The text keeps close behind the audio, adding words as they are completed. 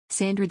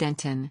Sandra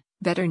Denton,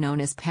 better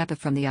known as Pepa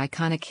from the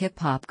iconic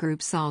hip-hop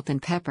group Salt N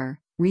Pepa,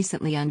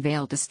 recently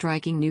unveiled a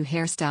striking new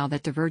hairstyle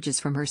that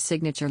diverges from her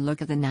signature look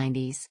of the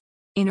 90s.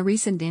 In a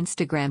recent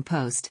Instagram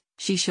post,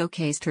 she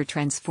showcased her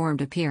transformed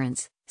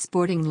appearance,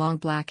 sporting long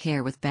black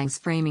hair with bangs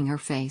framing her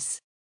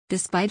face.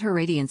 Despite her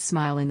radiant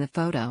smile in the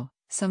photo,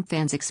 some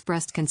fans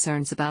expressed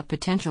concerns about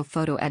potential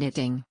photo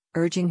editing,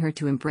 urging her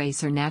to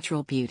embrace her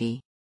natural beauty.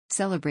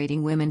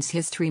 Celebrating Women's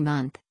History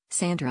Month,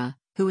 Sandra,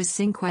 who is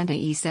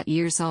 57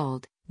 years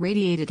old,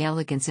 radiated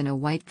elegance in a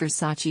white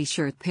Versace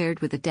shirt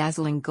paired with a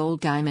dazzling gold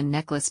diamond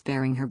necklace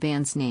bearing her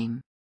band's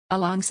name.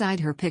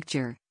 Alongside her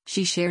picture,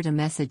 she shared a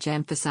message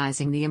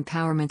emphasizing the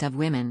empowerment of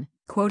women,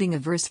 quoting a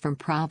verse from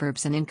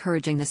Proverbs and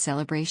encouraging the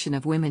celebration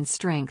of women's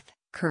strength,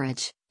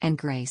 courage, and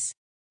grace.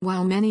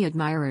 While many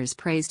admirers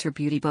praised her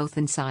beauty both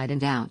inside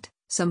and out,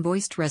 some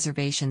voiced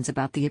reservations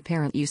about the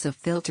apparent use of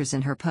filters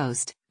in her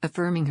post,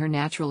 affirming her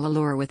natural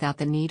allure without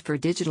the need for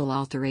digital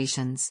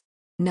alterations.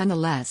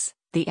 Nonetheless,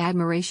 the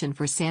admiration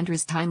for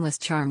Sandra's timeless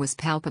charm was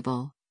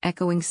palpable,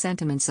 echoing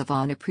sentiments of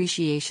awe and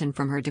appreciation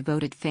from her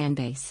devoted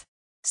fanbase.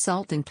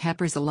 Salt N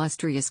Pepa's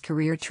illustrious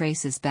career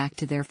traces back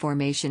to their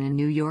formation in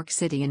New York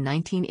City in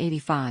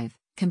 1985,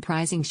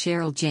 comprising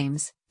Cheryl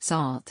James,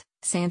 Salt,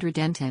 Sandra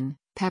Denton,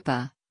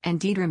 Pepa, and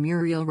Deidre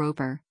Muriel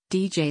Roper,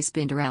 DJ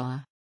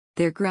Spinderella.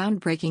 Their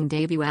groundbreaking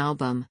debut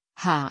album,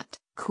 Hot,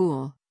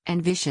 Cool,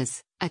 and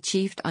Vicious,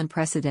 achieved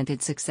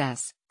unprecedented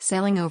success,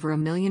 selling over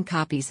 1 million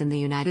copies in the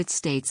United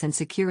States and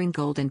securing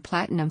gold and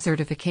platinum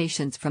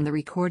certifications from the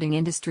Recording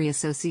Industry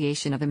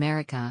Association of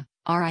America,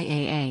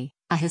 RIAA,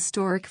 a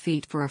historic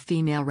feat for a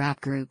female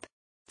rap group.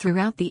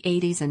 Throughout the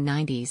 80s and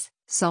 90s,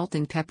 Salt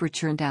N Pepa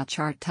churned out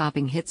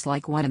chart-topping hits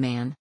like What a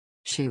Man.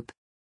 Shoop.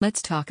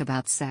 Let's Talk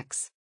About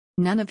Sex.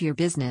 None of Your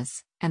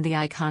Business, and the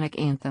iconic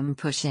anthem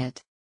Push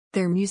It.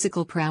 Their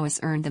musical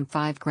prowess earned them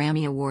 5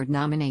 Grammy Award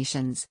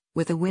nominations,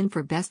 with a win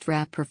for Best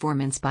Rap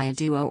Performance by a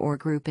Duo or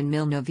Group in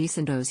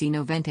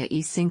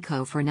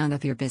 1995 for None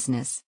of Your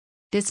Business.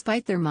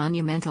 Despite their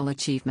monumental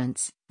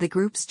achievements, the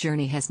group's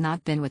journey has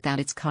not been without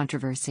its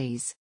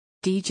controversies.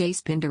 DJ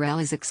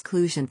Spinderella's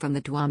exclusion from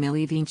the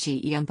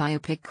 2015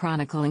 biopic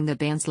chronicling the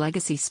band's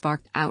legacy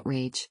sparked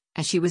outrage,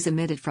 as she was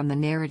omitted from the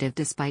narrative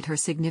despite her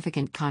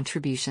significant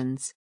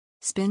contributions.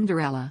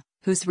 Spinderella,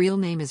 whose real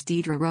name is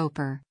Deidre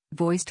Roper,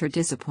 voiced her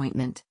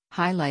disappointment,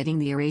 highlighting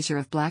the erasure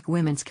of black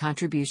women's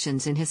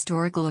contributions in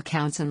historical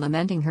accounts and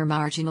lamenting her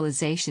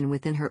marginalization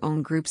within her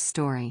own group's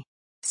story.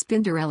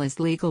 Spinderella's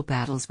legal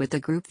battles with the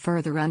group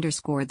further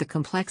underscored the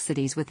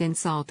complexities within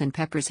Salt N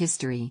Pepa's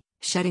history,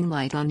 shedding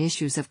light on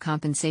issues of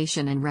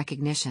compensation and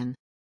recognition.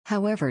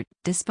 However,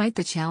 despite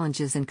the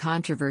challenges and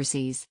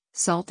controversies,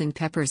 Salt N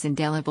Pepa's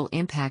indelible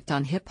impact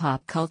on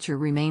hip-hop culture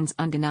remains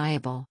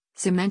undeniable,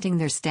 cementing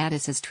their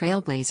status as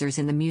trailblazers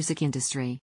in the music industry.